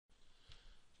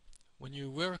When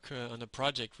you work on a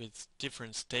project with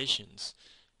different stations,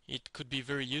 it could be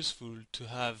very useful to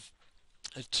have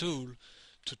a tool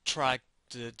to track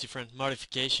the different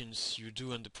modifications you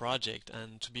do on the project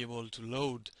and to be able to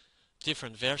load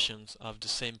different versions of the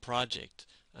same project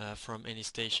from any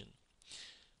station.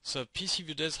 So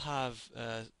PcVue does have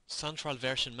a central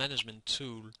version management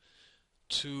tool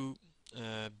to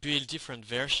build different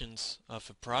versions of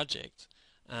a project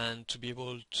and to be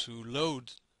able to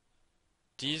load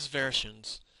these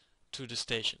versions to the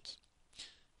stations.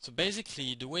 So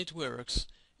basically the way it works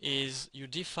is you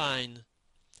define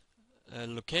a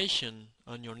location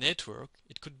on your network.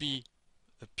 It could be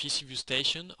a PcVue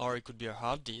station or it could be a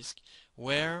hard disk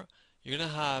where you're going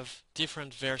to have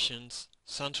different versions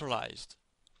centralized.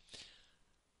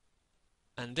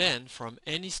 And then from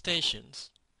any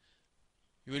stations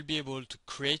you will be able to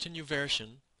create a new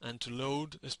version and to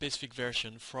load a specific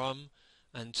version from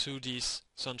and to this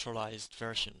centralized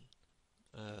version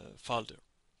folder.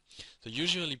 So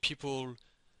usually people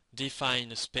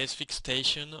define a specific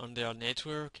station on their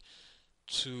network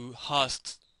to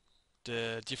host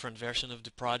the different version of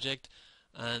the project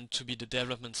and to be the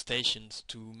development stations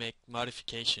to make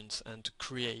modifications and to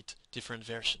create different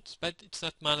versions. But it's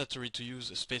not mandatory to use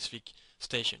a specific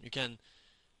station. You can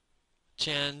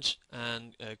change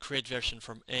and create version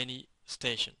from any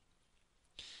station.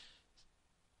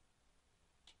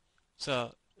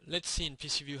 So let's see in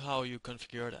PcVue how you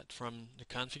configure that. From the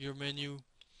configure menu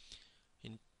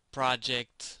in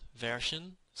project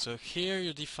version, so here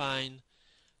you define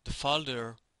the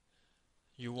folder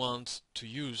you want to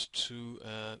use to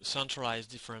centralize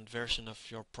different version of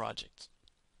your project.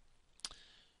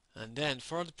 And then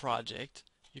for the project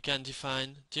you can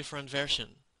define different version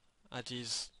that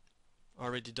is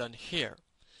already done here.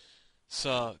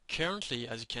 So currently,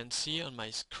 as you can see on my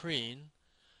screen,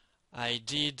 I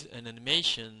did an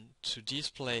animation to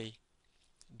display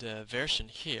the version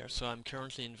here. So I'm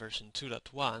currently in version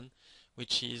 2.1,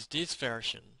 which is this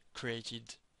version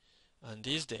created on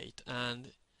this date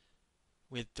and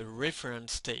with the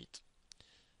reference state.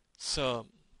 So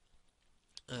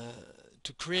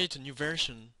to create a new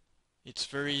version, it's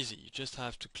very easy. You just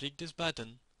have to click this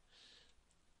button,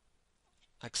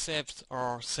 accept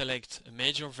or select a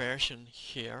major version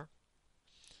here,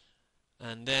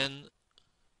 and then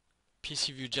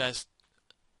PcVue just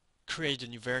create a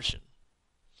new version.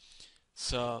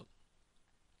 So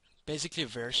basically a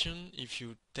version, if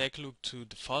you take a look to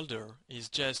the folder, is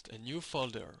just a new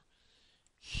folder.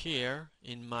 Here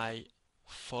in my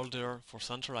folder for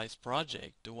centralized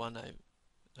project, the one I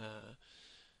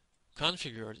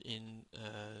configured in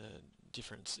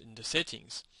in the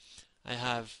settings, I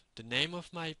have the name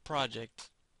of my project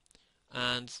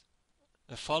and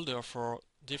a folder for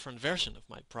different version of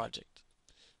my project,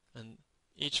 and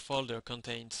each folder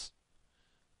contains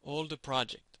all the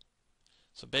project.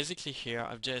 So basically here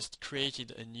I've just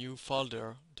created a new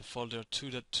folder, the folder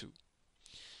 2.2.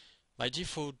 By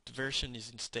default the version is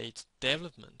in state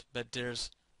development, but there's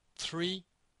 3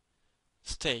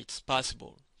 states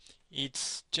possible.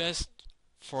 It's just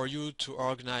for you to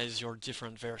organize your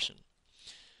different version.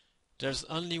 There's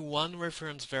only one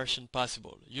reference version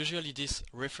possible. Usually this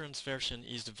reference version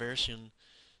is the version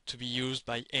to be used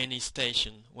by any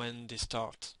station when they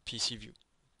start PcVue.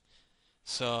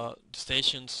 So the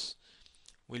stations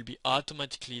will be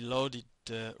automatically loaded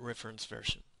the reference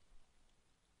version.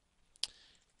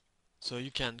 So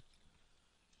you can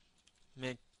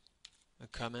make a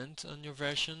comment on your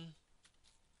version,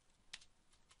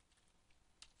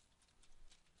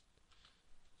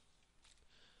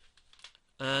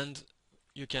 and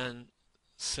you can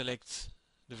select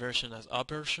the version as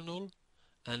operational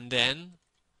and then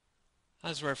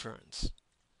as reference.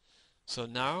 So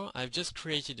now I've just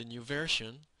created a new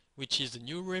version, which is the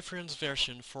new reference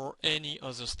version for any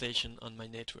other station on my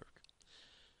network.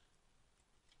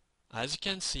 As you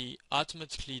can see,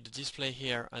 automatically the display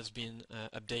here has been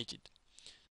updated.